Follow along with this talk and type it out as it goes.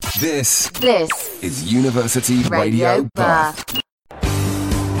This is University Radio Bath.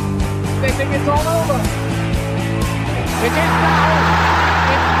 They think it's all over. It is now.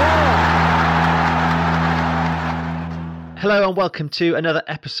 It's Hello and welcome to another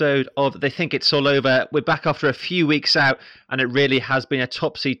episode of They Think It's All Over. We're back after a few weeks out, and it really has been a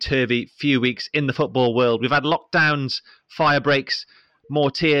topsy-turvy few weeks in the football world. We've had lockdowns, fire breaks, more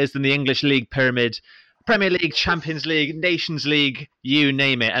tiers than the English League pyramid, Premier League, Champions League, Nations League, you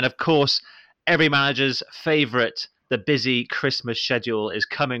name it. And of course, every manager's favourite, the busy Christmas schedule, is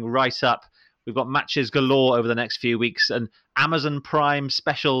coming right up. We've got matches galore over the next few weeks and Amazon Prime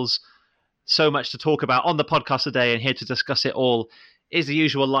specials. So much to talk about on the podcast today, and here to discuss it all is the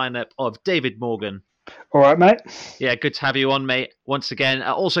usual lineup of David Morgan. All right, mate. Yeah, good to have you on, mate, once again.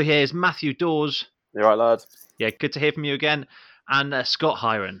 Also here is Matthew Dawes. You right, lad? Yeah, good to hear from you again. And Scott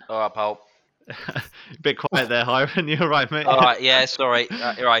Hiron. All right, pal. Bit quiet there, Hiron. You're right, mate. All right, yeah, sorry.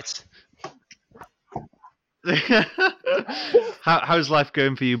 You're right. How's life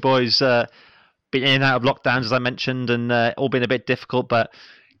going for you boys? Been in and out of lockdowns, as I mentioned, and all been a bit difficult, but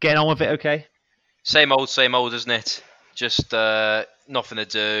getting on with it okay? Same old, isn't it? Just nothing to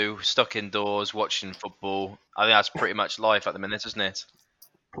do, stuck indoors, watching football. I think that's pretty much life at the minute, isn't it?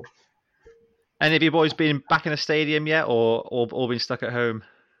 Any of you boys been back in a stadium yet, or all been stuck at home?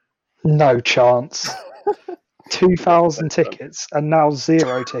 No chance. 2,000 tickets and now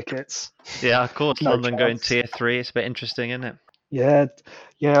 0 tickets. Yeah, of course. No London chance. going tier 3. It's a bit interesting, isn't it? Yeah,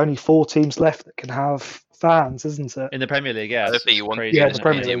 only 4 teams left that can have fans, isn't it? In the Premier League, yeah. I don't think you want to be Yeah, in the a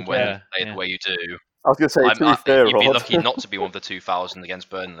Premier stadium League, when yeah. they play the way you do. I was going to say, to be I fair, think you'd be Rod, lucky not to be one of the 2,000 against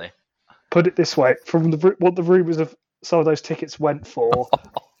Burnley. Put it this way, from what the rumours of some of those tickets went for,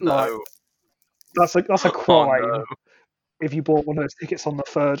 No. that's a crime. no. If you bought one of those tickets on the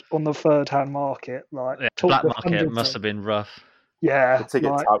third hand market, like Yeah, talk black of market hundreds must of- have been rough. Yeah, the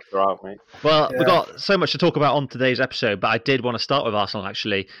ticket like, tabs are out, mate. Well, Yeah. we've got so much to talk about on today's episode, but I did want to start with Arsenal,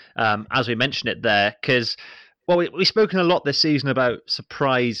 actually, as we mentioned it there, because we've spoken a lot this season about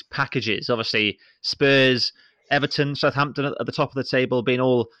surprise packages. Obviously, Spurs, Everton, Southampton at the top of the table being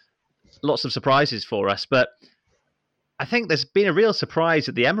all lots of surprises for us. But I think there's been a real surprise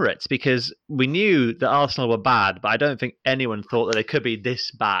at the Emirates, because we knew that Arsenal were bad, but I don't think anyone thought that they could be this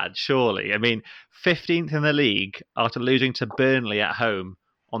bad, surely. I mean, 15th in the league after losing to Burnley at home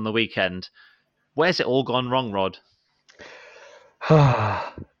on the weekend. Where's it all gone wrong, Rod?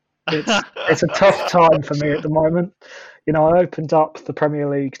 it's a tough time for me at the moment. You know, I opened up the Premier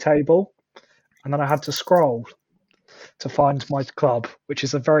League table and then I had to scroll to find my club, which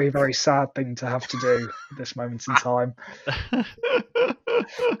is a very, very sad thing to have to do at this moment in time.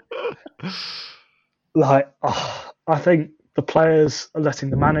 I think the players are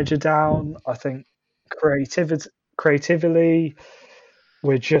letting the manager down. I think creatively,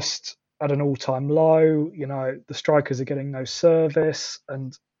 we're just at an all-time low. You know, the strikers are getting no service,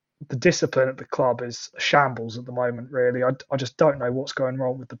 and the discipline at the club is a shambles at the moment, really. I just don't know what's going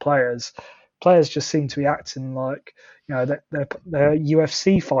wrong with the players. Players just seem to be acting like, you know, they're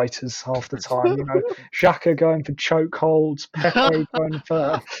UFC fighters half the time. You know, Xhaka going for chokeholds, Pepe going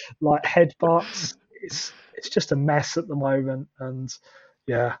for like headbutts. It's just a mess at the moment, and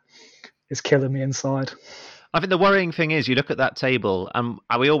yeah, it's killing me inside. I think the worrying thing is you look at that table, and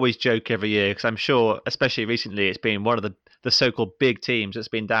we always joke every year, because I'm sure, especially recently, it's been one of the so-called big teams that's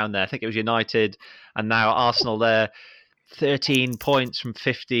been down there. I think it was United, and now Arsenal there. 13 points from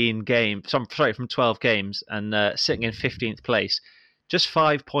 15 games. From 12 games, and sitting in 15th place, just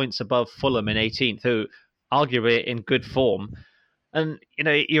 5 points above Fulham in 18th, who arguably in good form. And you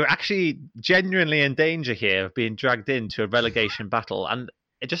know, you're actually genuinely in danger here of being dragged into a relegation battle, and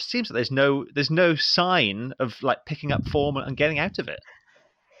it just seems that there's no sign of like picking up form and getting out of it.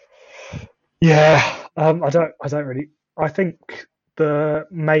 Yeah, I don't really. I think the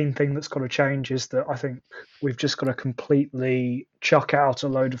main thing that's got to change is that I think we've just got to completely chuck out a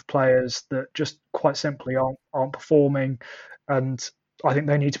load of players that just quite simply aren't performing, and I think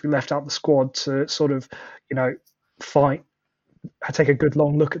they need to be left out of the squad to sort of, you know, take a good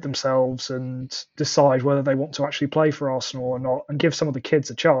long look at themselves and decide whether they want to actually play for Arsenal or not, and give some of the kids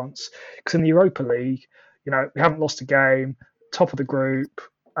a chance. Because in the Europa League, you know, we haven't lost a game, top of the group,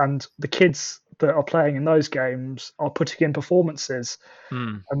 and the kids that are playing in those games are putting in performances.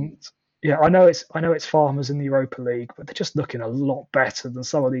 And yeah, I know it's farmers in the Europa League, but they're just looking a lot better than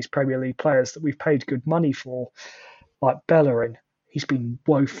some of these Premier League players that we've paid good money for, like Bellerin. He's been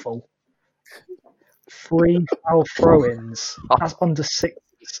woeful. 3 foul throw-ins. That's under 6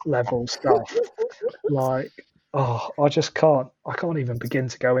 level stuff. Like, I can't even begin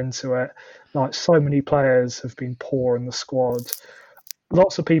to go into it. Like, so many players have been poor in the squad.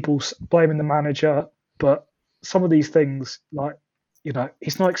 lots of people blaming the manager, but some of these things, like,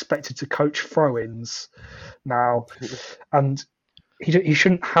 he's not expected to coach throw-ins now, and he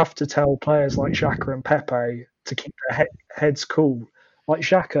shouldn't have to tell players like Xhaka and Pepe to keep their heads cool. Like,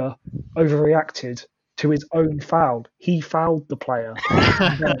 Xhaka overreacted to his own foul. He fouled the player,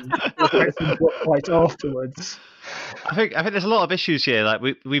 and then expected him to fight afterwards. I think there's a lot of issues here. Like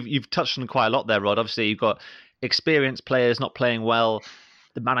you've touched on quite a lot there, Rod. Obviously, you've got experienced players not playing well,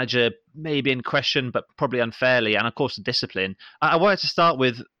 the manager may be in question, but probably unfairly, and of course the discipline. I wanted to start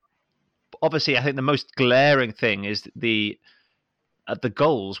with, obviously, I think the most glaring thing is the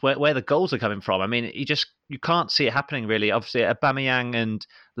goals, where the goals are coming from. I mean, you can't see it happening really. Obviously, Aubameyang and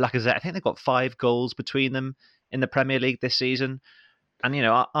Lacazette, I think they've got 5 goals between them in the Premier League this season. And,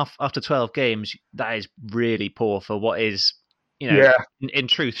 after 12 games, that is really poor for what is, in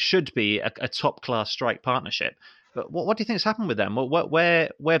truth, should be a top-class strike partnership. But what do you think has happened with them? Where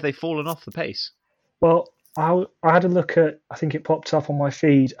have they fallen off the pace? Well, I had a look at, I think it popped up on my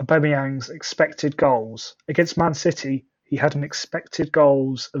feed, Aubameyang's expected goals. Against Man City, he had an expected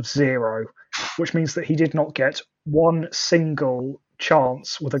goals of 0, which means that he did not get one single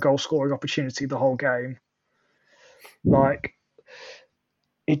chance with a goal-scoring opportunity the whole game. Like,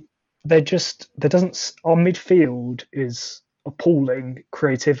 our midfield is appalling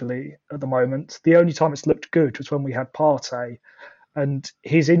creatively at the moment. The only time it's looked good was when we had Partey, and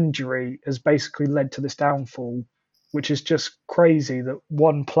his injury has basically led to this downfall, which is just crazy that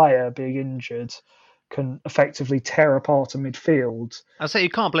one player being injured can effectively tear apart a midfield. I'd say you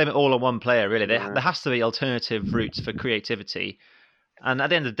can't blame it all on one player, really. There has to be alternative routes for creativity. And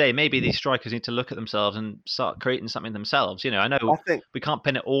at the end of the day, maybe these strikers need to look at themselves and start creating something themselves. I know we can't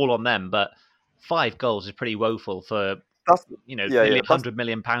pin it all on them, but 5 goals is pretty woeful for nearly £100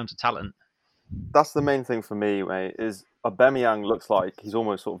 million of talent. That's the main thing for me, mate, is Aubameyang looks like he's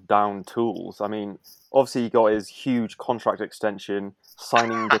almost sort of down tools. I mean, obviously he got his huge contract extension,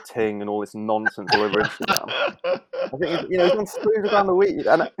 signing the ting and all this nonsense all over Instagram. I think he's on £300 a week,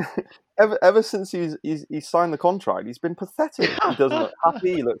 and ever since he's signed the contract, he's been pathetic. He doesn't look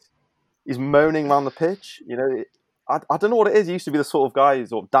happy. He's moaning around the pitch. I don't know what it is. He used to be the sort of guy who's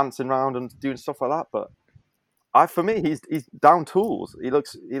sort of dancing around and doing stuff like that, but for me, he's down tools. He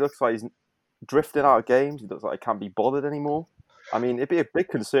looks like he's drifting out of games. He looks like he can't be bothered anymore. I mean, it'd be a big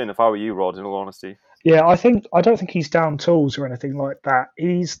concern if I were you, Rod, in all honesty. Yeah, I don't think he's down tools or anything like that.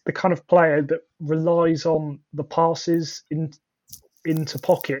 He's the kind of player that relies on the passes into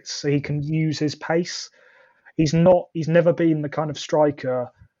pockets so he can use his pace. He's never been the kind of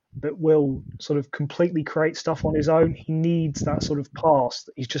striker that will sort of completely create stuff on his own. He needs that sort of pass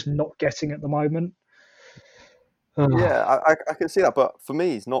that he's just not getting at the moment. Yeah, I can see that, but for me,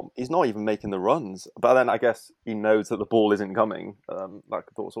 he's not even making the runs. But then I guess he knows that the ball isn't coming. Like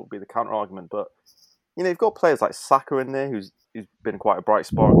I thought, sort of be the counter argument. But you've got players like Saka in there, who's been quite a bright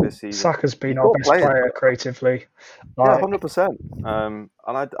spark this season. Saka's been our best player creatively. Yeah, 100%. And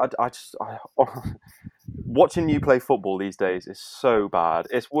I just watching you play football these days is so bad.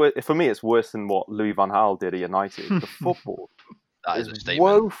 For me, it's worse than what Louis van Gaal did at United. The football is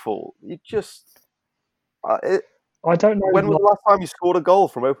woeful. You just. I don't know. When was the last time you scored a goal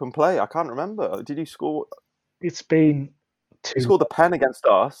from open play? I can't remember. Did you score? It's been. You scored the pen against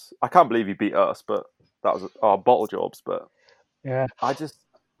us. I can't believe you beat us, but that was our bottle jobs. But yeah,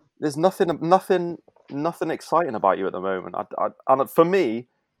 there's nothing exciting about you at the moment. And for me,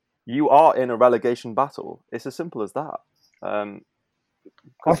 you are in a relegation battle. It's as simple as that.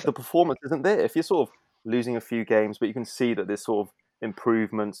 Because the performance isn't there. If you're sort of losing a few games, but you can see that there's sort of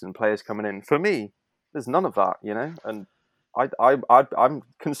improvements and players coming in. For me, there's none of that, and I'm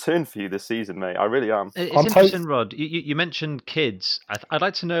concerned for you this season, mate. I really am. It's interesting, Rod. You mentioned kids. I'd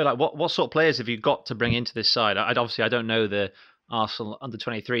like to know, like, what sort of players have you got to bring into this side? I don't know the Arsenal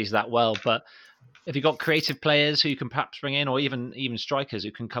under-23s that well, but have you got creative players who you can perhaps bring in, or even strikers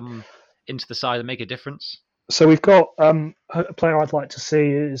who can come into the side and make a difference? So we've got a player I'd like to see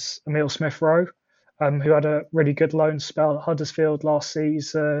is Emile Smith-Rowe, who had a really good loan spell at Huddersfield last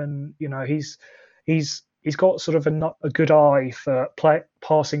season. He's got sort of a good eye for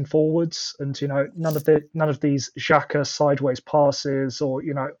passing forwards, and none of these Xhaka sideways passes or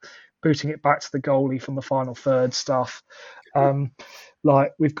booting it back to the goalie from the final third stuff.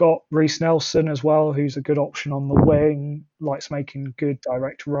 Like we've got Reece Nelson as well, who's a good option on the wing, likes making good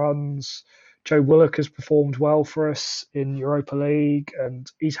direct runs. Joe Willock has performed well for us in Europa League,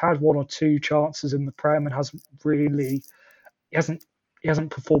 and he's had 1 or 2 chances in the Prem and he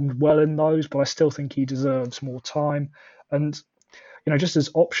hasn't performed well in those, but I still think he deserves more time. And just as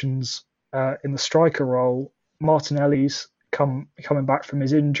options in the striker role, Martinelli's coming back from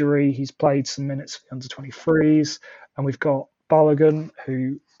his injury. He's played some minutes for the under-23s, and we've got Balogun,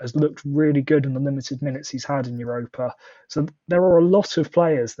 who has looked really good in the limited minutes he's had in Europa. So there are a lot of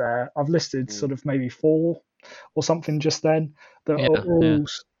players there. I've listed sort of maybe 4 or something just then that are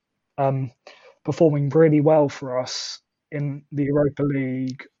all performing really well for us in the Europa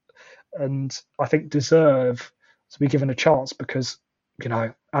League, and I think deserve to be given a chance because,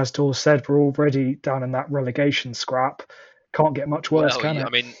 as Tor said, we're already down in that relegation scrap. Can't get much worse, can it? I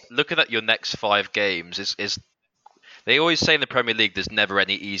mean, looking at your next 5 games, is they always say in the Premier League there's never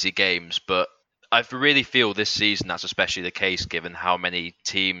any easy games, but I really feel this season that's especially the case given how many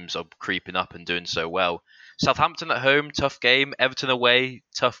teams are creeping up and doing so well. Southampton at home, tough game. Everton away,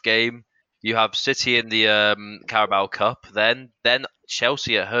 tough game. You have City in the Carabao Cup, then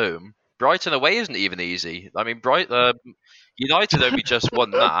Chelsea at home. Brighton away isn't even easy. I mean, United only just won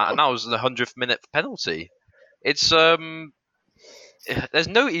that, and that was the 100th minute penalty. It's there's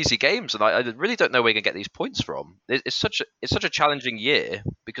no easy games, and I really don't know where you can get these points from. It's such a challenging year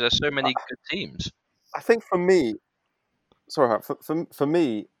because there's so many good teams. I think for me, for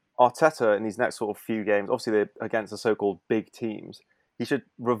me, Arteta in these next sort of few games, obviously they're against the so-called big teams, he should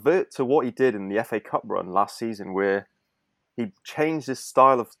revert to what he did in the FA Cup run last season, where he changed his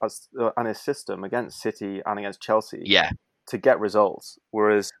style and his system against City and against Chelsea to get results.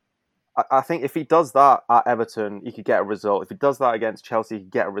 Whereas I think if he does that at Everton, he could get a result. If he does that against Chelsea, he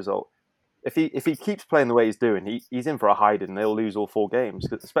could get a result. If he keeps playing the way he's doing, he's in for a hiding. They'll lose all 4 games,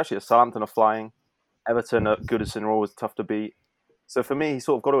 especially as Southampton are flying. Everton at Goodison are always tough to beat. So for me, he's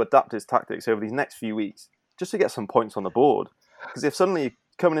sort of got to adapt his tactics over these next few weeks just to get some points on the board. Because if suddenly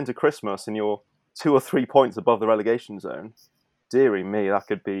coming into Christmas and you're 2 or 3 points above the relegation zone, dearie me, that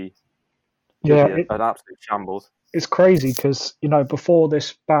could be an absolute shambles. It's crazy because, before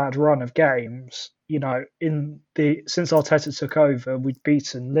this bad run of games, since Arteta took over, we'd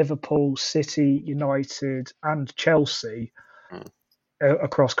beaten Liverpool, City, United, and Chelsea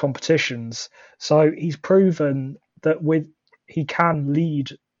across competitions. So he's proven that he can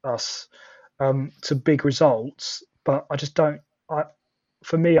lead us to big results, but I just don't.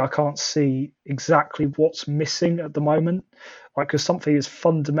 For me, I can't see exactly what's missing at the moment, because something is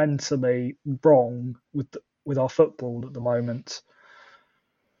fundamentally wrong with our football at the moment.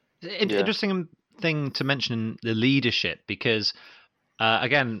 Interesting thing to mention, the leadership, because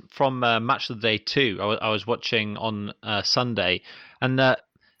again, from Match of the Day 2, I was watching on Sunday, and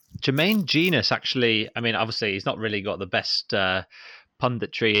Jermaine Genius actually, I mean, obviously he's not really got the best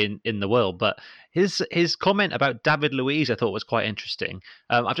punditry in the world, but his comment about David Luiz I thought was quite interesting.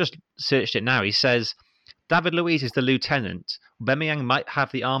 I've just searched it now. He says, David Luiz is the lieutenant. Aubameyang might have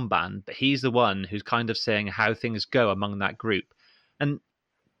the armband, but he's the one who's kind of saying how things go among that group. And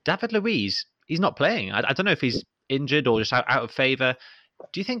David Luiz, he's not playing. I don't know if he's injured or just out of favour.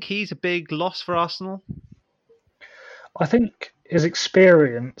 Do you think he's a big loss for Arsenal? I think his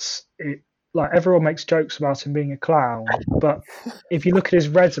experience, everyone makes jokes about him being a clown, but if you look at his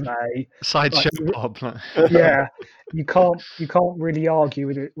resume, sideshow Bob, yeah, you can't really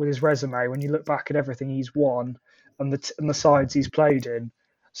argue with his resume when you look back at everything he's won and the sides he's played in.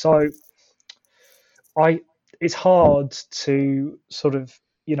 So, it's hard to sort of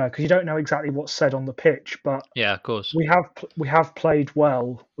because you don't know exactly what's said on the pitch, but yeah, of course we have played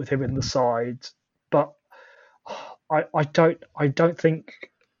well with him in the side, but I don't think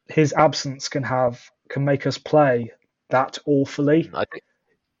his absence can make us play that awfully. I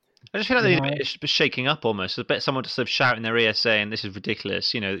just feel like they need a bit shaking up almost. A bit someone to sort of shout in their ear saying this is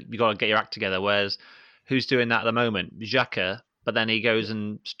ridiculous. You got to get your act together. Whereas who's doing that at the moment? Xhaka, but then he goes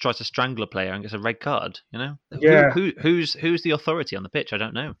and tries to strangle a player and gets a red card. Yeah. Who's the authority on the pitch? I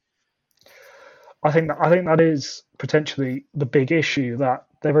don't know. I think that is potentially the big issue, that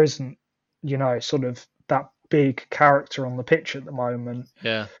there isn't sort of that big character on the pitch at the moment.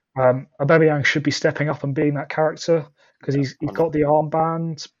 Yeah. Aubameyang should be stepping up and being that character because he's got the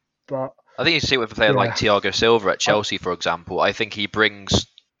armband. But I think you see it with a player like Thiago Silva at Chelsea, for example. I think he brings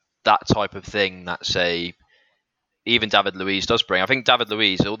that type of thing that, say, even David Luiz does bring. I think David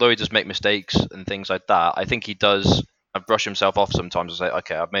Luiz, although he does make mistakes and things like that, I think he does brush himself off sometimes and say,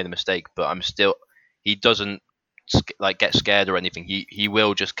 okay, I've made a mistake, but he doesn't get scared or anything. He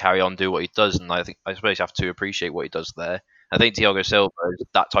will just carry on, do what he does, and I suppose you have to appreciate what he does there. I think Thiago Silva is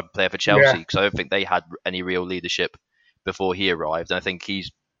that type of player for Chelsea because I don't think they had any real leadership before he arrived, and I think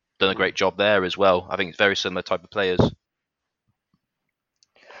he's done a great job there as well. I think it's very similar type of players.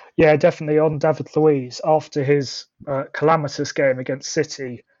 Yeah, definitely on David Luiz. After his calamitous game against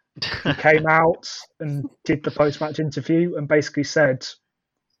City, he came out and did the post-match interview and basically said,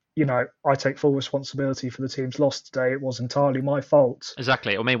 I take full responsibility for the team's loss today. It was entirely my fault.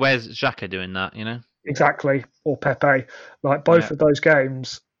 Exactly. I mean, where's Xhaka doing that? Exactly, or Pepe. Like both of those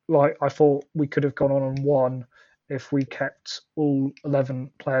games, like I thought we could have gone on and won if we kept all 11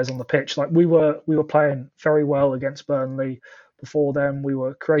 players on the pitch. Like we were playing very well against Burnley. Before then, we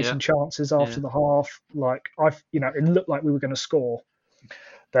were creating chances after the half. Like it looked like we were going to score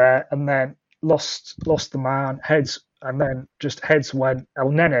there, and then lost the man heads, and then just heads went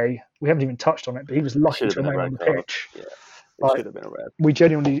El Nene. We haven't even touched on it, but he was lucky to remain on the pitch. Yeah. Like, should have been a red. We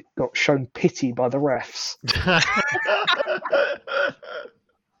genuinely got shown pity by the refs.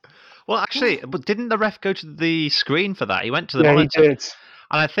 Well, actually, but didn't the ref go to the screen for that? He went to the Yeah, monitor. he did.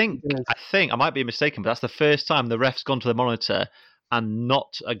 And I think I might be mistaken, but that's the first time the ref's gone to the monitor and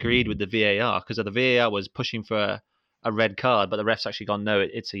not agreed with the VAR, because the VAR was pushing for a red card, but the ref's actually gone, no,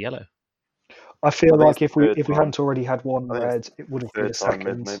 it's a yellow. I feel like if we hadn't already had one red, it would have been a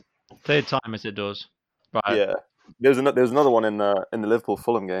second. Third time as it does. Right. Yeah. There was another one in the Liverpool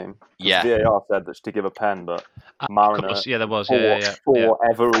Fulham game. Yeah. VAR said that to give a pen, but Mariner, there was. For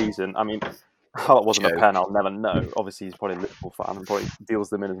whatever reason, I mean, how it wasn't a pen, I'll never know. Obviously, he's probably a Liverpool fan and probably deals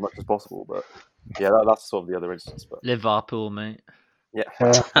them in as much as possible. But yeah, that's sort of the other instance. But Liverpool, mate. Yeah.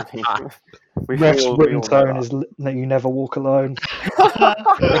 Ref's written tone is that you never walk alone.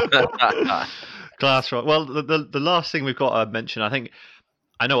 Class rock. Well, the last thing we've got to mention,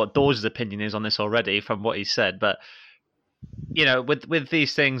 I know what Dawes' opinion is on this already from what he said, but with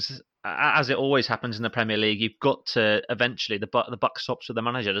these things, as it always happens in the Premier League, you've got to eventually the buck stops with the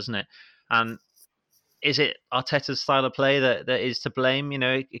manager, doesn't it? And is it Arteta's style of play that is to blame?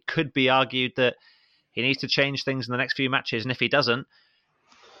 It could be argued that he needs to change things in the next few matches, and if he doesn't,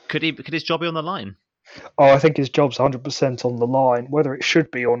 could his job be on the line? Oh, I think his job's 100% on the line. Whether it should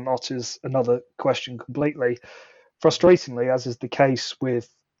be or not is another question completely. Frustratingly, as is the case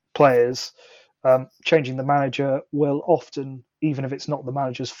with players, changing the manager will often, even if it's not the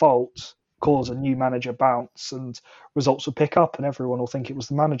manager's fault, cause a new manager bounce and results will pick up and everyone will think it was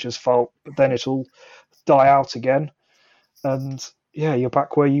the manager's fault, but then it'll die out again. And you're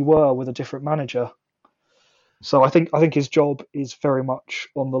back where you were with a different manager. So I think his job is very much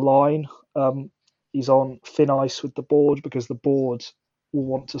on the line. He's on thin ice with the board because the board will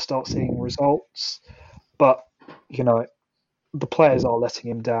want to start seeing results. But the players are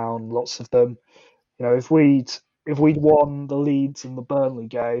letting him down, lots of them. If we'd won the Leeds and the Burnley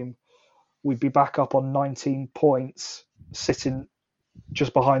game, we'd be back up on 19 points, sitting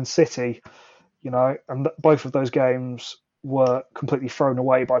just behind City, and both of those games were completely thrown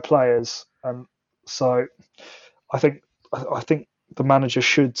away by players. And so I think the manager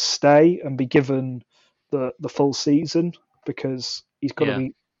should stay and be given the full season, because he's got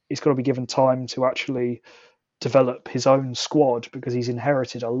to be given time to actually develop his own squad, because he's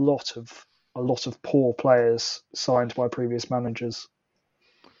inherited a lot of poor players signed by previous managers.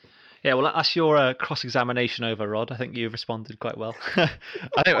 Yeah, well, that's your cross-examination over, Rod. I think you've responded quite well.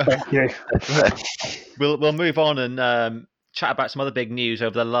 Thank you. We'll move on and chat about some other big news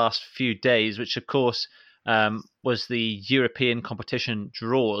over the last few days, which, of course, was the European competition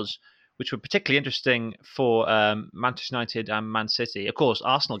draws, which were particularly interesting for Manchester United and Man City. Of course,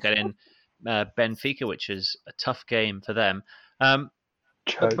 Arsenal getting Benfica, which is a tough game for them.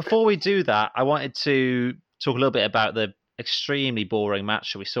 But before we do that, I wanted to talk a little bit about the extremely boring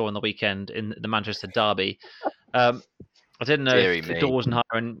match that we saw on the weekend in the Manchester derby. I didn't know if Dawes and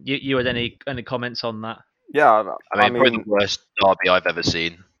Hiron, you had any comments on that? Yeah, I mean, probably the worst derby I've ever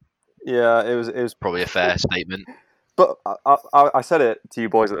seen. Yeah, it was probably a fair statement. But I said it to you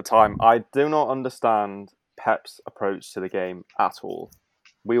boys at the time. I do not understand Pep's approach to the game at all.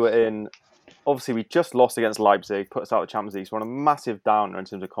 We were in, obviously, we just lost against Leipzig, put us out of the Champions League. So we're on a massive downer in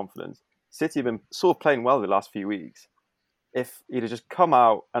terms of confidence. City have been sort of playing well the last few weeks. If he'd have just come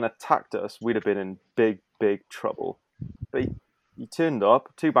out and attacked us, we'd have been in big, big trouble. But he turned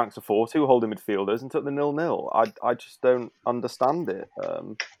up, 2 banks of 4, 2 holding midfielders, and took the 0-0. I just don't understand it.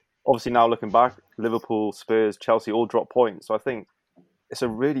 Obviously, now looking back, Liverpool, Spurs, Chelsea all dropped points. So I think it's a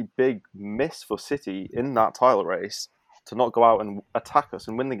really big miss for City in that title race to not go out and attack us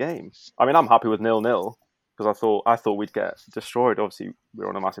and win the game. I mean, I'm happy with 0-0 because I thought we'd get destroyed. Obviously, we were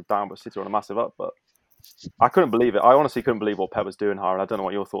on a massive down, but City were on a massive up. But I couldn't believe it. I honestly couldn't believe what Pep was doing, Hiron. I don't know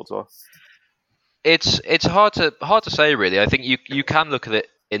what your thoughts are. It's hard to say, really. I think you can look at it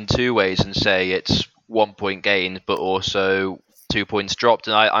in two ways and say it's 1 point gained, but also 2 points dropped.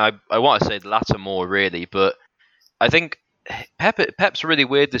 And I want to say the latter more, really. But I think Pep's really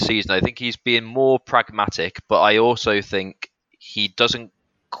weird this season. I think he's being more pragmatic, but I also think he doesn't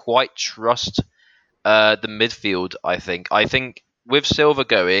quite trust the midfield. I think with Silva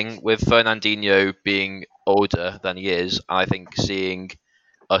going, with Fernandinho being older than he is, I think seeing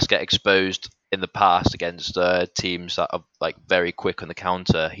us get exposed in the past against teams that are like very quick on the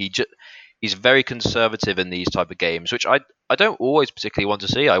counter, he's very conservative in these type of games, which I don't always particularly want to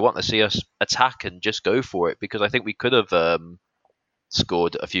see. I want to see us attack and just go for it, because I think we could have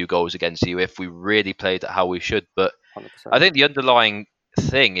scored a few goals against you if we really played it how we should. But 100%. I think the underlying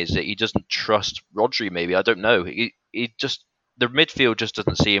thing is that he doesn't trust Rodri. Maybe, I don't know. He just, the midfield just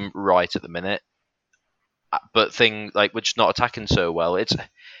doesn't seem right at the minute. But we're just not attacking so well. It's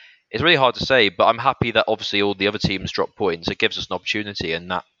really hard to say. But I'm happy that obviously all the other teams drop points. It gives us an opportunity,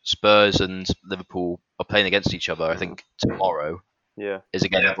 and that Spurs and Liverpool are playing against each other. I think tomorrow is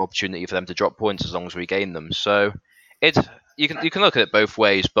again an opportunity for them to drop points as long as we gain them. So you can look at it both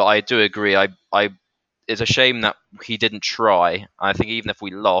ways. But I do agree. It's a shame that he didn't try. I think even if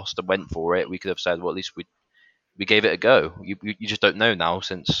we lost and went for it, we could have said, well, at least we gave it a go. You just don't know now,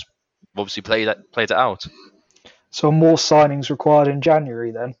 since we've obviously played it out. So more signings required in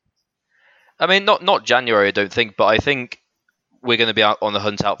January then? I mean, not January, I don't think, but I think we're going to be out on the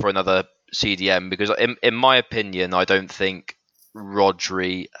hunt out for another CDM, because in my opinion, I don't think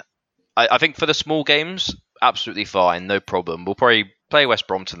Rodri. I think for the small games, absolutely fine, no problem. We'll probably play West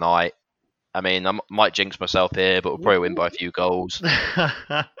Brom tonight. I mean, I might jinx myself here, but we'll probably win by a few goals.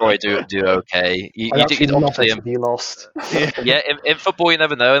 Probably do okay. I'd actually love it if you lost. Yeah, in football you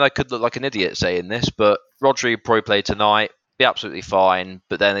never know, and I could look like an idiot saying this, but Rodri will probably play tonight, be absolutely fine.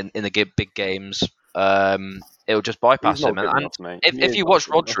 But then in the big games, it'll just bypass him. And if you watch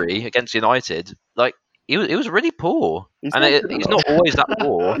Rodri against United, like he was really poor, he's not always that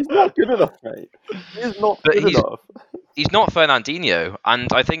poor. He's not good enough, mate. He's not good enough. He's not Fernandinho,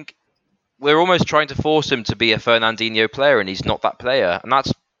 and I think we're almost trying to force him to be a Fernandinho player, and he's not that player, and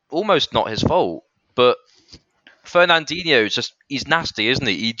that's almost not his fault. But Fernandinho is he's nasty, isn't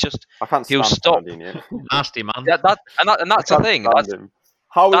he? He'll stop. Nasty man. Yeah, that's the thing. That's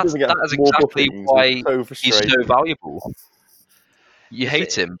exactly why he's so valuable. You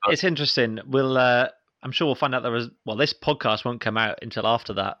hate him. But it's interesting. I'm sure we'll find out this podcast won't come out until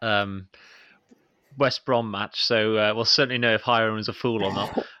after that West Brom match, so we'll certainly know if Hiram's a fool or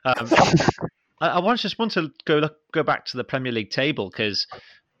not. I just want to go back to the Premier League table, because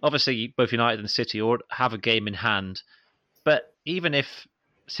obviously both United and City have a game in hand, but even if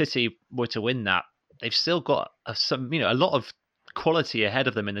City were to win that, they've still got a lot of quality ahead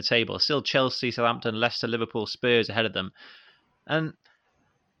of them in the table. Still Chelsea, Southampton, Leicester, Liverpool, Spurs ahead of them, and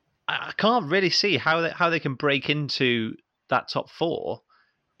I can't really see how they can break into that top four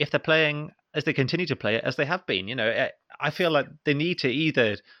if they're playing as they continue to play it as they have been. I feel like they need to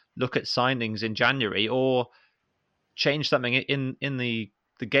either look at signings in January or change something in the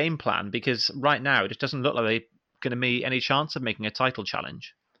game plan, because right now it just doesn't look like they're going to be any chance of making a title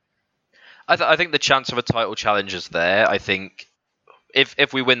challenge. I think the chance of a title challenge is there. I think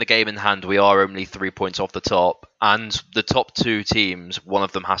if we win the game in hand, we are only 3 points off the top, and the top two teams, one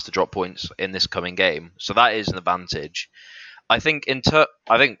of them has to drop points in this coming game, so that is an advantage. I think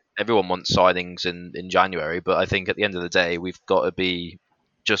I think everyone wants signings in January, but I think at the end of the day, we've got to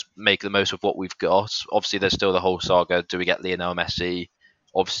just make the most of what we've got. Obviously, there's still the whole saga. Do we get Lionel Messi?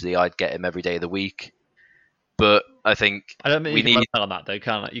 Obviously, I'd get him every day of the week. But I think I don't mean you can on that though,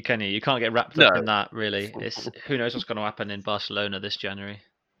 can't you? You can't get wrapped up in that. Really, who knows what's going to happen in Barcelona this January.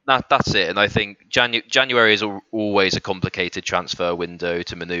 That's it, and I think January is always a complicated transfer window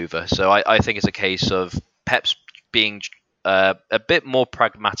to manoeuvre. So I think it's a case of Pep's being a bit more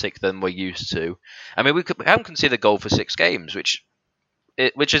pragmatic than we're used to. I mean, we haven't conceded a goal for 6 games, which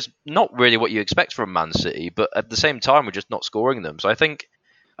is not really what you expect from Man City, but at the same time, we're just not scoring them. So I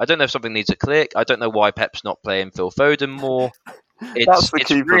don't know if something needs to click. I don't know why Pep's not playing Phil Foden more. That's the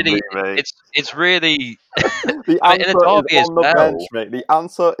key for me, mate. It's really the answer is on the bench, mate. The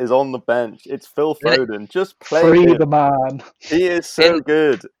answer is on the bench. It's Phil Foden. Just play Free him. the man. He is so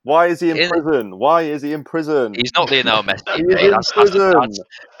good. Why is he in prison? Why is he in prison? He's not Lionel Messi. He is in prison.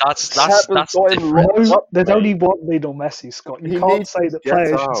 There's only one Lionel Messi, Scott. You can't say that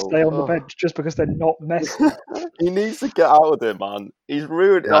players should stay on the bench just because they're not Messi. He needs to get out of there, man. He's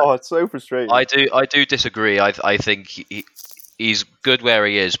ruined. Oh, it's so frustrating. I do disagree. I think he's good where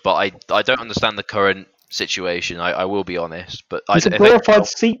he is, but I don't understand the current situation. I will be honest, but he's a glorified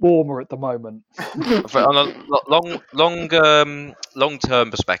seat warmer at the moment. On a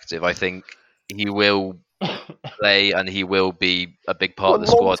long-term perspective, I think he will play and he will be a big part of the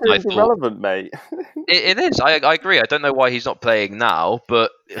squad. I thought irrelevant, mate. It is. I agree. I don't know why he's not playing now, but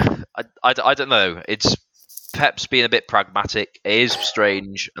I don't know. It's Pep's being a bit pragmatic. It is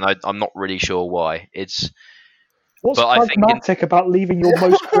strange, and I'm not really sure why. What's But I think pragmatic about leaving your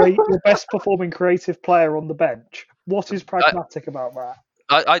your best performing creative player on the bench? What is pragmatic about that?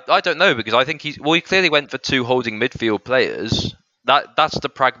 I don't know, because I think he clearly went for 2 holding midfield players. That's the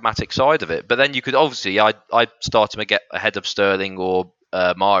pragmatic side of it. But then you could obviously I'd start him ahead of Sterling or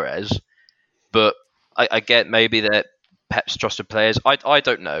Mahrez. But I get maybe that Pep's trusted players. I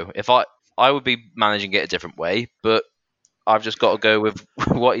don't know. If I would be managing it a different way, but I've just got to go with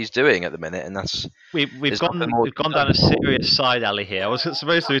what he's doing at the minute, and that's we've gone down a serious side alley here. I was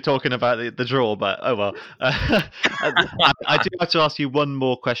supposed to be talking about the draw, but oh well. I do have to ask you one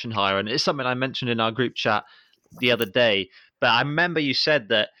more question, Hiron. It's something I mentioned in our group chat the other day, but I remember you said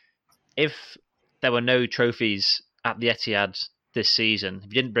that if there were no trophies at the Etihad this season, if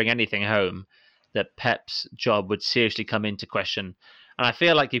you didn't bring anything home, that Pep's job would seriously come into question. And I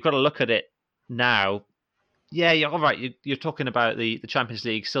feel like you've got to look at it now. Yeah, you're all right. You're talking about the Champions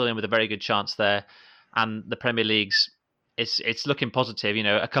League still in with a very good chance there, and the Premier League's it's looking positive. You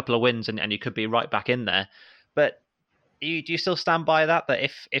know, a couple of wins and you could be right back in there. But do you still stand by that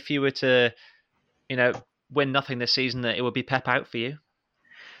if you were to, win nothing this season, that it would be Pep out for you?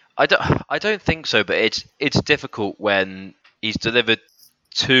 I don't think so, but it's difficult when he's delivered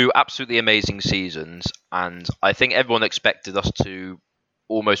 2 absolutely amazing seasons, and I think everyone expected us to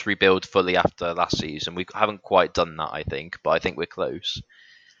almost rebuild fully after last season. We haven't quite done that, I think, but I think we're close.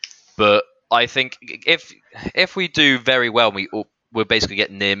 But I think if we do very well, we're basically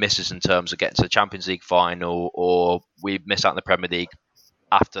getting near misses in terms of getting to the Champions League final, or we miss out in the Premier League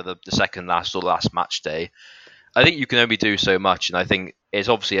after the second last or last match day. I think you can only do so much, and I think it's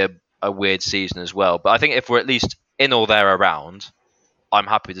obviously a weird season as well. But I think if we're at least in or there around, I'm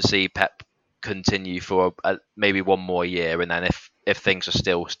happy to see Pep continue for maybe one more year, and then if things are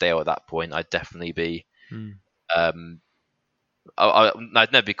still stale at that point, I'd definitely be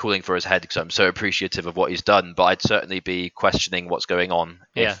I'd never be calling for his head because I'm so appreciative of what he's done, but I'd certainly be questioning what's going on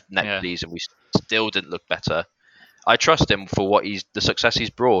if next season we still didn't look better. I trust him for the success he's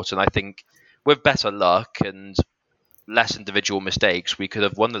brought, and I think with better luck and less individual mistakes, we could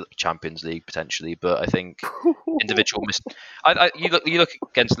have won the Champions League potentially. But I think individual mistakes. You look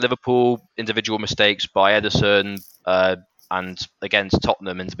against Liverpool, individual mistakes by Ederson, and against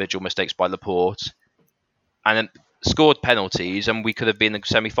Tottenham, individual mistakes by Laporte, and then scored penalties, and we could have been in the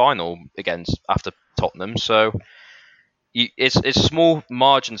semi-final after Tottenham. So it's small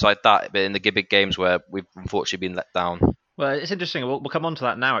margins like that, but in the big games where we've unfortunately been let down. Well, it's interesting. We'll come on to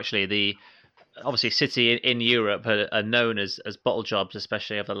that now. Actually, obviously City in Europe are known as bottle jobs,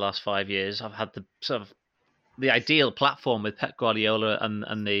 especially over the last 5 years. I've had the sort of the ideal platform with Pep Guardiola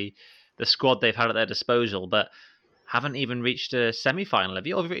and the squad they've had at their disposal, but haven't even reached a semi-final. Have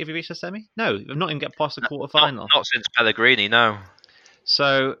you reached a semi? No, we've not even get past the quarter-final. Not since Pellegrini, no.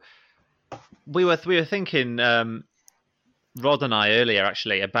 So we were thinking, Rod and I earlier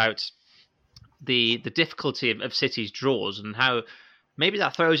actually, about the difficulty of City's draws and how maybe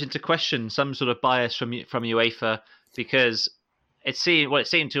that throws into question some sort of bias from UEFA, because it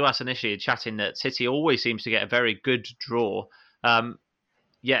seemed to us initially chatting that City always seems to get a very good draw,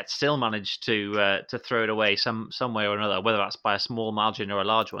 yet still managed to throw it away some way or another, whether that's by a small margin or a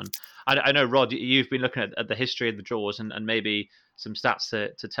large one. I know, Rod, you've been looking at the history of the draws and maybe some stats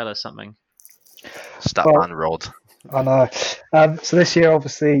to tell us something. Statman Rod. I know. So this year,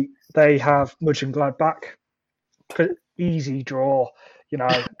 obviously, they have Mönchengladbach. Easy draw.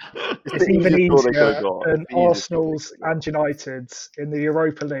 It's even easier than Arsenal's and United's in the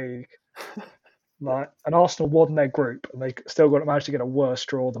Europa League. And Arsenal won their group, and they still managed to get a worse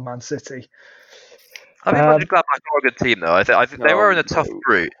draw than Man City. I think Mönchengladbach are a good team, though. I think they were in a tough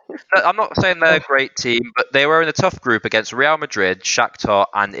group. I'm not saying they're a great team, but they were in a tough group against Real Madrid, Shakhtar,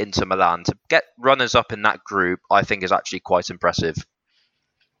 and Inter Milan. To get runners-up in that group, I think, is actually quite impressive.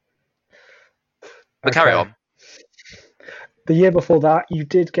 But carry on. The year before that, you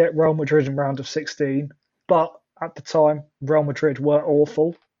did get Real Madrid in round of 16, but at the time, Real Madrid were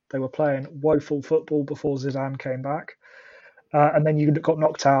awful. They were playing woeful football before Zidane came back. And then you got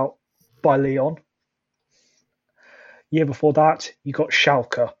knocked out by Lyon. Year before that, you got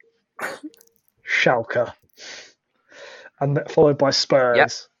Schalke. And followed by Spurs.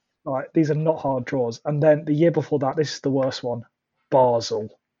 Yep. Right, these are not hard draws. And then the year before that, this is the worst one, Basel.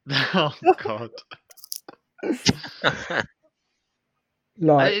 Oh, God.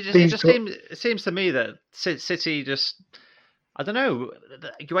 It seems to me that City just, I don't know,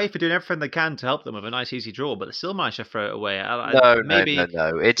 UEFA doing everything they can to help them with a nice easy draw, but they still manage to throw it away. No.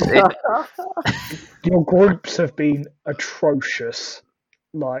 Your groups have been atrocious.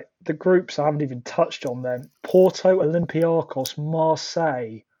 Like, the groups, I haven't even touched on them. Porto, Olympiacos,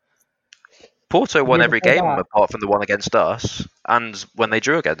 Marseille. Porto won year every before game that- apart from the one against us, and when they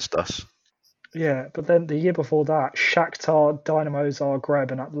drew against us. Yeah, but then the year before that, Shakhtar, Dynamo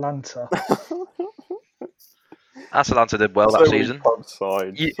Zagreb, and Atlanta. Atalanta did well so that many season. pub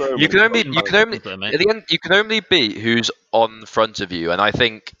sides. You so can many only pub sides. at the end you can only beat who's on front of you, and I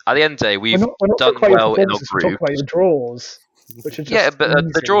think at the end of the day We're we've not done talking about well your in our performances, we're talking group. about your draws, which are just Yeah, but the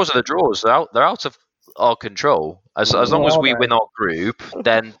easy. draws are the draws. They're out of our control. As long as Are we they? win our group,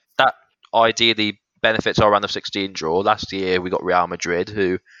 then that ideally benefits our round of 16 draw. Last year we got Real Madrid,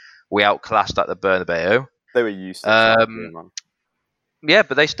 who we outclassed at the Bernabeu. They were useless. last year, man. Yeah,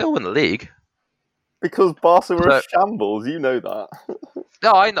 but they still won the league. Because Barca were a So- shambles, you know that.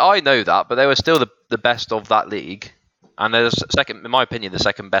 No, I know that, but they were still the best of that league, and they're second, in my opinion, the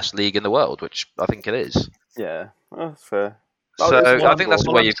second best league in the world, which I think it is. Yeah, that's fair. So I think that's the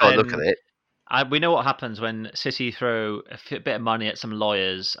all way I'm you've got to look at saying- it. We know what happens when City throw a bit of money at some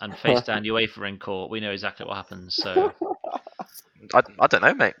lawyers and face down UEFA in court. We know exactly what happens. So I don't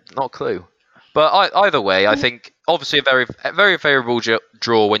know, mate. Not a clue. But either way, I think obviously a very favourable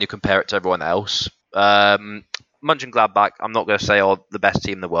draw when you compare it to everyone else. Mönchengladbach, I'm not going to say are the best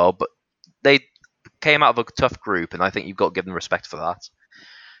team in the world, but they came out of a tough group, and I think you've got to give them respect for that.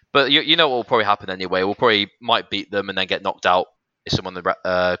 But you know what will probably happen anyway. We'll probably might beat them and then get knocked out if someone in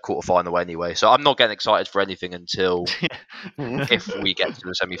the quarter-final anyway. So I'm not getting excited for anything until if we get to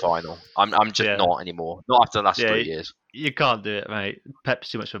the semi-final. I'm just Yeah. not anymore. Not after the last Yeah, 3 years. you can't do it, mate. Pep's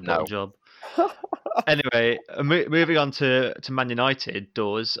too much of a bottom No. job. Anyway, moving on to Man United,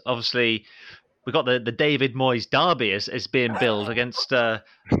 Doors. Obviously, we got the David Moyes derby is being billed against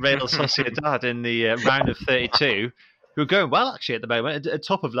Real Sociedad in the round of 32, who are going well actually at the moment, at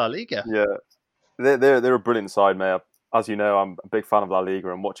top of La Liga. Yeah, they're a brilliant side, mate. As you know, I'm a big fan of La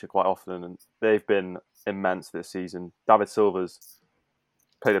Liga and watch it quite often, and they've been immense this season. David Silva's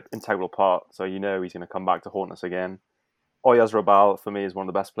played an integral part, so you know he's going to come back to haunt us again. Oyarzabal, for me, is one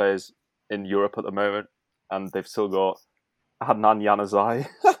of the best players in Europe at the moment, and they've still got Adnan Januzaj.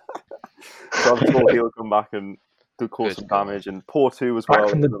 So I'm sure he'll come back and cause some damage, and Porto as well. Back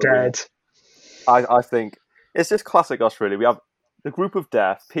from the dead. I think it's just classic us, really. We have the group of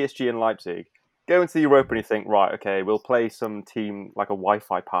death, PSG and Leipzig. Go into the Europa and you think, right, okay, we'll play some team like a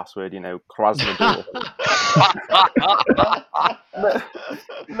Wi-Fi password, Krasnodar.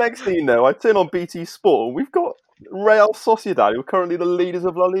 Next thing you know, I turn on BT Sport and we've got Real Sociedad, who are currently the leaders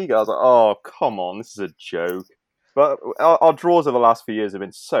of La Liga. I was like, oh, come on, this is a joke. But our draws of the last few years have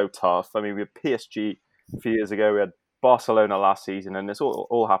been so tough. I mean, we had PSG a few years ago, we had Barcelona last season, and it's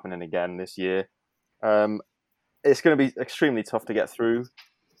all happening again this year. It's going to be extremely tough to get through.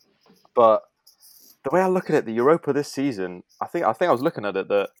 But the way I look at it, the Europa this season, I think I was looking at it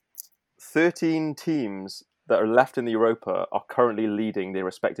that 13 teams that are left in the Europa are currently leading their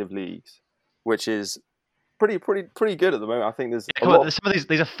respective leagues, which is pretty good at the moment. I think there's a lot. Some of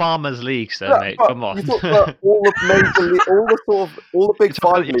these are farmers' leagues, though, Yeah, mate. but Come on. you talk about all the major all the big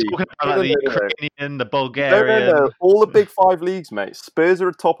five You're leagues. talking about No, like, the no, no. Ukrainian, the Bulgarian. No. All the big five leagues, mate. Spurs are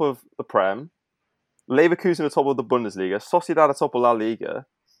at top of the Prem. Leverkusen are top of the Bundesliga. Sociedad are top of La Liga.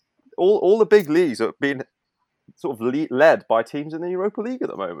 All the big leagues are being sort of led by teams in the Europa League at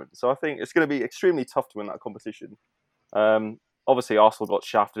the moment. So I think it's going to be extremely tough to win that competition. Obviously, Arsenal got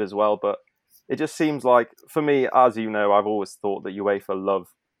shafted as well, but it just seems like, for me, as you know, I've always thought that UEFA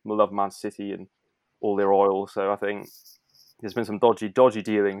love Man City and all their oil. So I think there's been some dodgy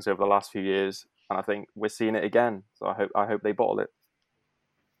dealings over the last few years, and I think we're seeing it again. So I hope they bottle it.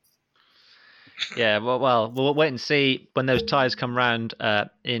 Yeah, well, we'll wait and see when those ties come round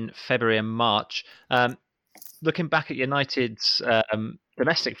in February and March. Looking back at United's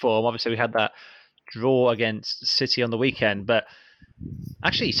domestic form, obviously we had that draw against City on the weekend, but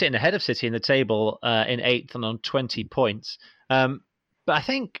actually sitting ahead of City in the table in 8th and on 20 points. But I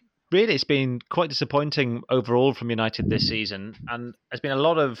think really it's been quite disappointing overall from United this season, and there's been a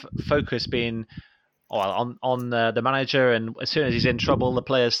lot of focus being on the manager, and as soon as he's in trouble, the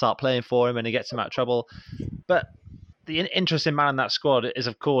players start playing for him and he gets him out of trouble. But the interesting man in that squad is,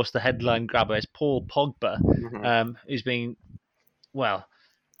 of course, the headline grabber is Paul Pogba, who's been, well,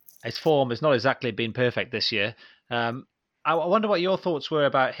 his form has not exactly been perfect this year. I wonder what your thoughts were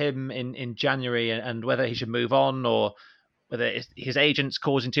about him in January, and whether he should move on, or whether his agent's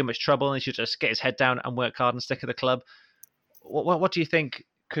causing too much trouble and he should just get his head down and work hard and stick at the club. What do you think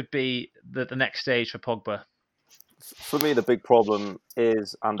could be the next stage for Pogba? For me, the big problem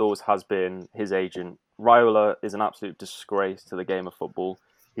is, and always has been, his agent. Raiola is an absolute disgrace to the game of football.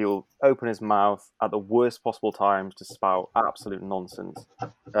 He'll open his mouth at the worst possible times to spout absolute nonsense.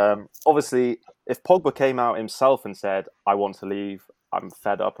 Obviously, if Pogba came out himself and said, I want to leave, I'm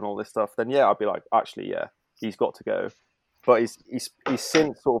fed up and all this stuff, then yeah, I'd be like, actually, yeah, he's got to go. But he's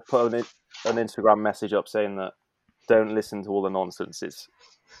since sort of put an Instagram message up saying that don't listen to all the nonsense.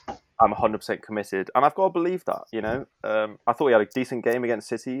 I'm 100% committed, and I've got to believe that. I thought he had a decent game against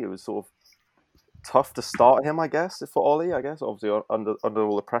City. It was sort of tough to start him, I guess, for Ollie. I guess obviously under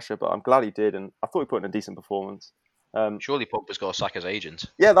all the pressure, but I'm glad he did, and I thought he put in a decent performance. Surely Pogba's got to sack his agent.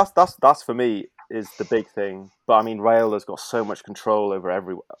 Yeah, that's for me is the big thing. But I mean, Rayola's got so much control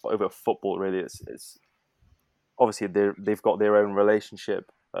over football. Really, it's obviously they've got their own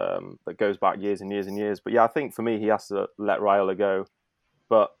relationship that goes back years and years and years. But yeah, I think for me, he has to let Raiola go.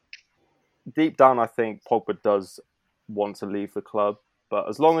 But deep down, I think Pogba does want to leave the club. But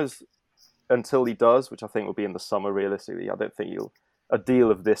until he does, which I think will be in the summer, realistically, I don't think a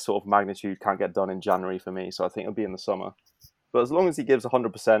deal of this sort of magnitude can't get done in January for me. So I think it'll be in the summer. But as long as he gives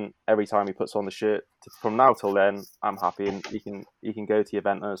 100% every time he puts on the shirt, from now till then, I'm happy, and he can go to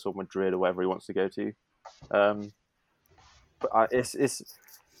Juventus or Madrid or wherever he wants to go to. But he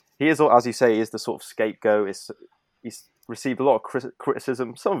is, as you say, he is the sort of scapegoat. He's received a lot of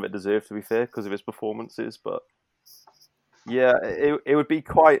criticism. Some of it deserved, to be fair, because of his performances. But yeah, it would be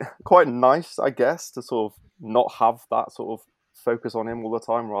quite nice, I guess, to sort of not have that sort of focus on him all the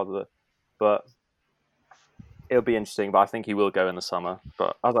time, but it'll be interesting. But I think he will go in the summer.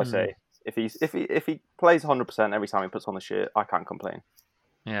 But as I say, if he plays 100% every time he puts on the shirt, I can't complain.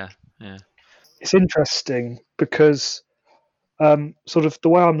 Yeah. It's interesting because sort of the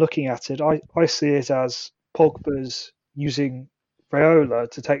way I'm looking at it, I see it as Pogba's using Raiola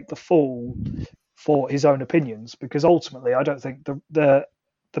to take the fall for his own opinions, because ultimately I don't think the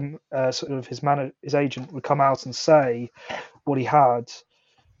sort of his agent would come out and say what he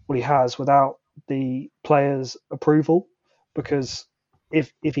has without the players' approval, because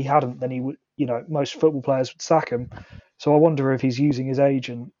if he hadn't, then he would, most football players would sack him. So I wonder if he's using his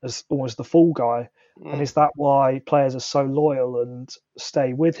agent as almost the fall guy. And is that why players are so loyal and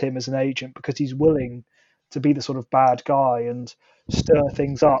stay with him as an agent, because he's willing to be the sort of bad guy and stir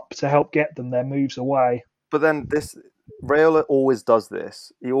things up to help get them their moves away? But then Raiola always does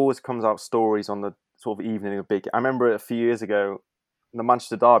this. He always comes out stories on the sort of evening of big. I remember a few years ago, the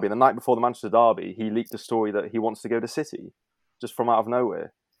Manchester Derby, the night before the Manchester Derby, he leaked a story that he wants to go to City, just from out of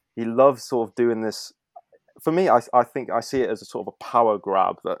nowhere. He loves sort of doing this. For me, I think I see it as a sort of a power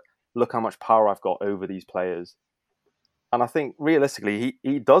grab, that look how much power I've got over these players. And I think realistically,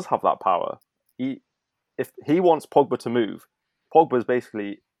 he does have that power. If he wants Pogba to move, Pogba's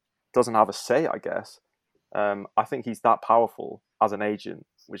basically doesn't have a say, I guess. I think he's that powerful as an agent,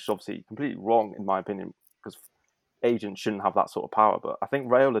 which is obviously completely wrong in my opinion, because agents shouldn't have that sort of power. But I think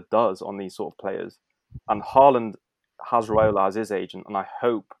Raiola does on these sort of players. And Haaland has Raiola as his agent, and I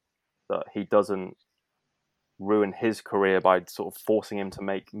hope that he doesn't ruin his career by sort of forcing him to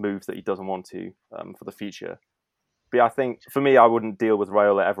make moves that he doesn't want to for the future. But yeah, I think for me, I wouldn't deal with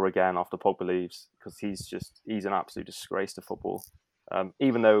Raiola ever again after Pogba leaves, because he's an absolute disgrace to football.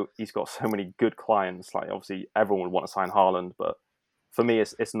 Even though he's got so many good clients, like obviously everyone would want to sign Haaland, but for me,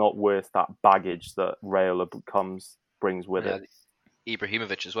 it's not worth that baggage that Raiola brings with it.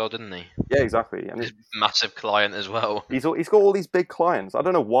 Ibrahimovic as well, didn't he? Yeah, exactly. And his massive client as well. He's got all these big clients. I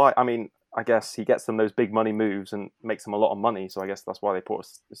don't know why. I mean, I guess he gets them those big money moves and makes them a lot of money. So I guess that's why they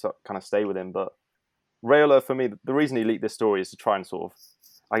kind of stay with him. But Raiola, for me, the reason he leaked this story is to try and sort of,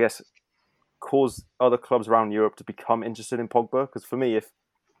 I guess, cause other clubs around Europe to become interested in Pogba. Because for me, if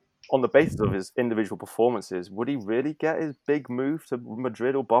on the basis of his individual performances, would he really get his big move to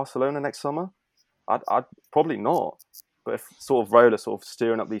Madrid or Barcelona next summer? I'd probably not. But if sort of Raiola sort of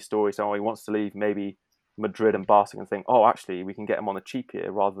stirring up these stories, saying, he wants to leave maybe Madrid and Barcelona, and think, actually, we can get him on the cheap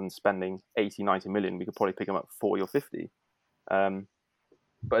here rather than spending 80, 90 million. We could probably pick him up 40 or 50.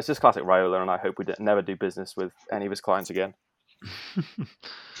 But it's just classic Raiola, and I hope we never do business with any of his clients again.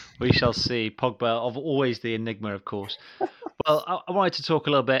 We shall see. Pogba, always the enigma, of course. Well, I wanted to talk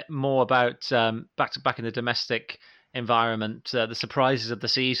a little bit more about back in the domestic environment, the surprises of the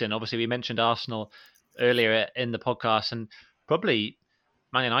season. Obviously, we mentioned Arsenal earlier in the podcast, and probably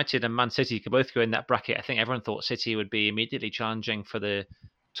Man United and Man City could both go in that bracket. I think everyone thought City would be immediately challenging for the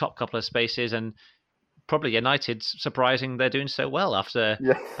top couple of spaces, and probably United surprising they're doing so well after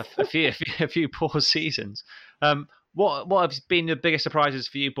a few poor seasons. What have been the biggest surprises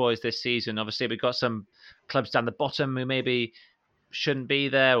for you boys this season? Obviously, we've got some clubs down the bottom who maybe shouldn't be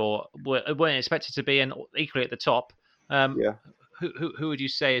there or weren't expected to be, and equally at the top. Who would you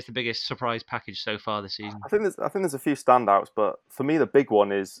say is the biggest surprise package so far this season? I think there's a few standouts, but for me the big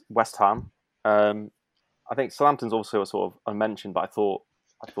one is West Ham. I think Southampton's also a sort of unmentioned, but I thought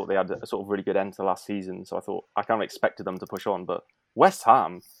they had a sort of really good end to last season, so I thought I kind of expected them to push on. But West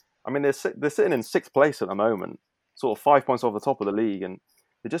Ham, I mean, they're sitting in 6th place at the moment, sort of 5 points off the top of the league, and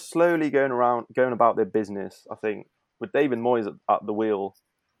they're just slowly going about their business. I think with David Moyes at the wheel,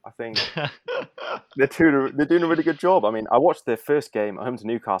 I think they're doing a really good job. I mean, I watched their first game at home to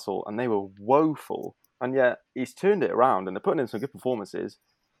Newcastle, and they were woeful, and yet he's turned it around, and they're putting in some good performances.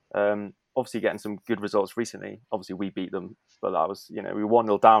 Obviously getting some good results recently. Obviously we beat them, but that was, we were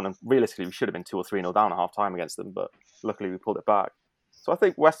 1-0 down, and realistically we should have been 2 or 3-0 down at half time against them, but luckily we pulled it back. So I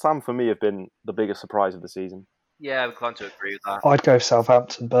think West Ham for me have been the biggest surprise of the season. Yeah, I'm inclined to agree with that. I'd go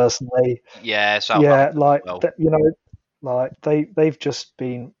Southampton personally. Yeah, Southampton. Yeah, they've just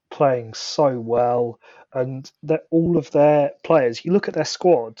been playing so well, and that all of their players. You look at their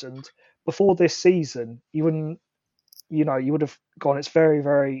squad, and before this season, you would have gone, it's very,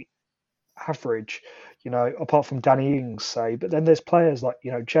 very average, apart from Danny Ings, say. But then there's players like,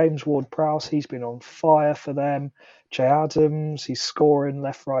 James Ward-Prowse, he's been on fire for them. Jay Adams, he's scoring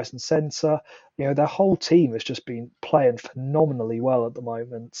left, right, and centre. Their whole team has just been playing phenomenally well at the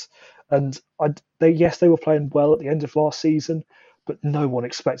moment. And they were playing well at the end of last season, but no one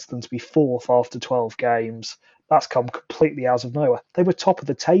expected them to be 4th after 12 games. That's come completely out of nowhere. They were top of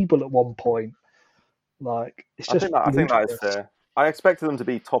the table at one point. It's just. I think that is fair. I expected them to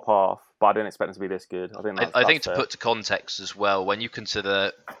be top half, but I didn't expect them to be this good. I think to put to context as well, when you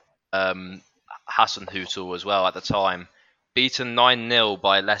consider Hasenhüttl as well at the time, beaten 9-0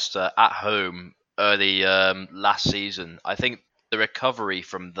 by Leicester at home early last season, I think the recovery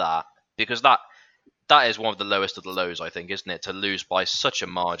from that, because that is one of the lowest of the lows, I think, isn't it? To lose by such a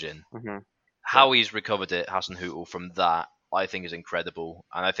margin. Mm-hmm. How he's recovered it, Hasenhüttl, from that, I think is incredible.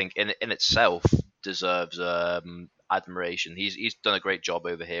 And I think in itself deserves admiration. He's done a great job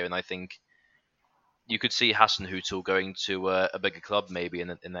over here, and I think you could see Hasenhüttl going to a bigger club maybe in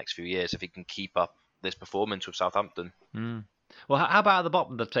the next few years if he can keep up this performance with Southampton. Well, how about at the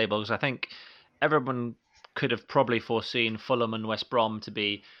bottom of the table? Because I think everyone could have probably foreseen Fulham and West Brom to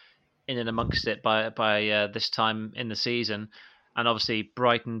be in and amongst it by this time in the season, and obviously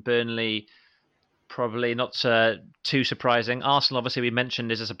Brighton, Burnley, probably not too surprising. Arsenal, obviously, we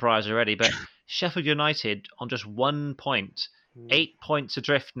mentioned is a surprise already, but Sheffield United on just 1 point, 8 points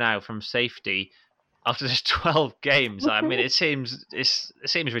adrift now from safety after just 12 games. I mean, it seems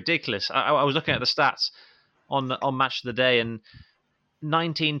ridiculous. I was looking at the stats on Match of the Day, and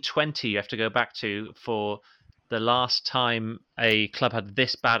 1920 you have to go back to for the last time a club had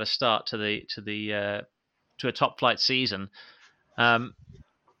this bad a start to a top flight season.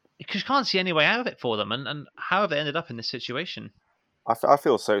 Because you can't see any way out of it for them, and how have they ended up in this situation? I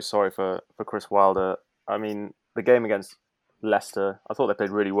feel so sorry for Chris Wilder. I mean, the game against Leicester, I thought they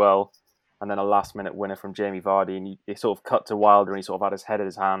played really well, and then a last-minute winner from Jamie Vardy, and he sort of cut to Wilder, and he sort of had his head in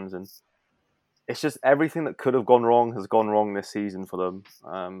his hands, and it's just everything that could have gone wrong has gone wrong this season for them.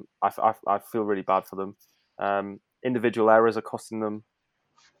 I feel really bad for them. Individual errors are costing them,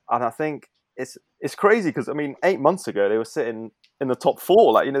 and I think it's crazy because, I mean, 8 months ago they were sitting in the top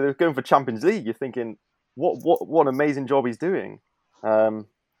 4, they were going for Champions League. You're thinking, what an amazing job he's doing.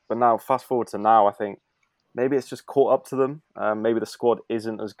 But now, fast forward to now, I think maybe it's just caught up to them. Maybe the squad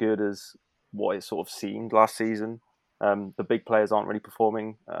isn't as good as what it sort of seemed last season. The big players aren't really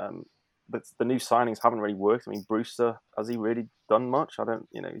performing. But the new signings haven't really worked. I mean, Brewster, has he really done much?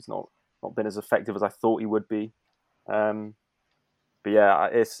 He's not been as effective as I thought he would be. But yeah,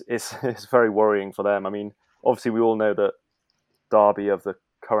 it's very worrying for them. I mean, obviously we all know that Derby have the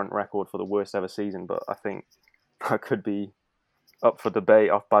current record for the worst ever season, but I think that could be up for debate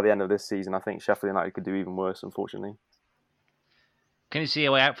by the end of this season. I think Sheffield United could do even worse, unfortunately. Can you see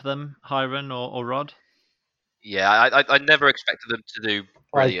a way out for them, Hiron or Rod? Yeah, I never expected them to do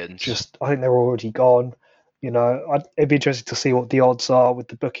brilliant. I think they're already gone. It'd be interesting to see what the odds are with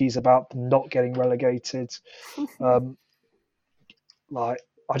the bookies about them not getting relegated. I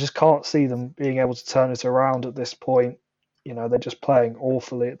just can't see them being able to turn it around at this point. They're just playing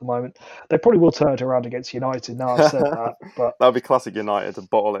awfully at the moment. They probably will turn it around against United now I've said that. But that would be classic United to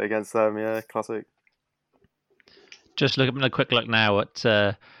bottle it against them. Yeah, classic. Just a quick look now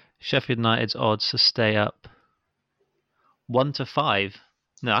at Sheffield United's odds to stay up. 1 to 5.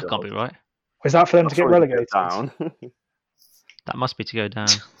 No, that can't be right. Is that for them to get relegated? Down. That must be to go down.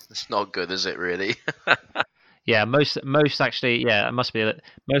 It's not good, is it, really? Yeah, most actually, yeah, it must be that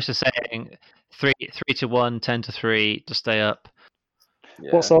most are saying 3 to 1, 10 to 3 to stay up. Yeah.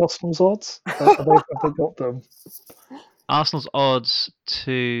 What's Arsenal's odds? Have they got them? Arsenal's odds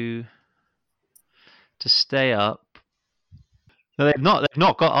to stay up. No, they've not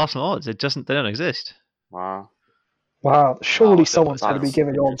got Arsenal odds. They don't exist. Wow. Wow, surely Wow, someone's going to be that's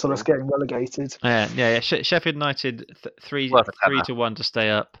giving on to us interesting. getting relegated. Yeah. Sheffield United 3 Worth a tenner. 3-1 to stay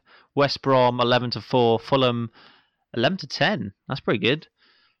up. West Brom 11-4. Fulham 11-10. That's pretty good.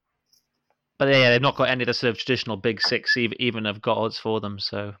 But yeah, they've not got any of the sort of traditional big six even have got odds for them.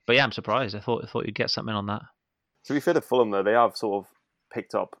 So, but yeah, I'm surprised. I thought you'd get something on that. To be fair to Fulham, though, they have sort of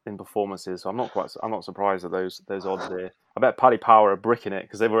picked up in performances, so I'm not surprised at those odds there. I bet Paddy Power are bricking it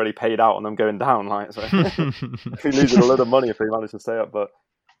because they've already paid out on them going down. Like, so they're losing a lot of money if they manage to stay up. But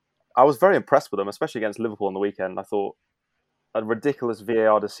I was very impressed with them, especially against Liverpool on the weekend. I thought a ridiculous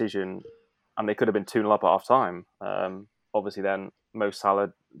VAR decision, and they could have been 2-0 up at half time. Obviously, then Mo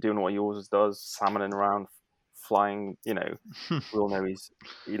Salah doing what he always does, salmoning around, flying. You know, we all know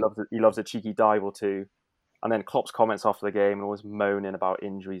he loves a cheeky dive or two. And then Klopp's comments after the game and always moaning about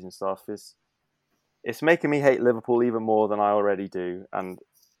injuries and stuff it's making me hate Liverpool even more than I already do, and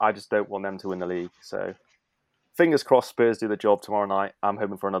I just don't want them to win the league. So fingers crossed Spurs do the job tomorrow night. I'm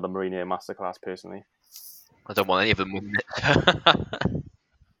hoping for another Mourinho masterclass personally. I don't want any of them winning it.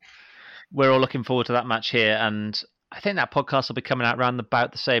 We're all looking forward to that match here, and I think that podcast will be coming out around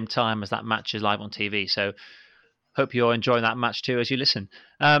about the same time as that match is live on TV. So hope you're enjoying that match too as you listen.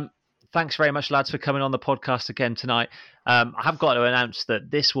 Thanks very much, lads, for coming on the podcast again tonight. I have got to announce that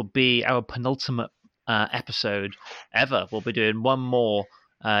this will be our penultimate episode ever. We'll be doing one more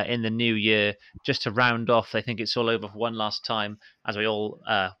in the new year just to round off. I think it's all over for one last time as we all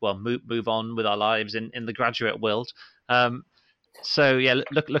move on with our lives in the graduate world. So yeah,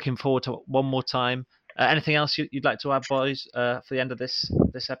 looking forward to one more time. Anything else you'd like to add, boys, for the end of this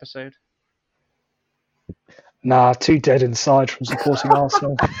episode? Nah, too dead inside from supporting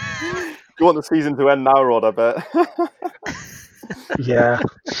Arsenal. You want the season to end now, Rod, I bet. Yeah,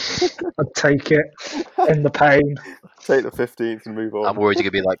 I'd take it in the pain. Take the 15th and move on. I'm worried you're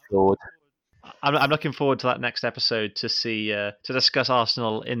going to be like Claude. I'm looking forward to that next episode to see to discuss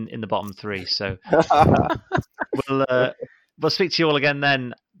Arsenal in the bottom three. So we'll speak to you all again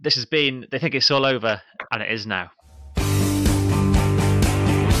then. This has been They Think It's All Over, and it is now.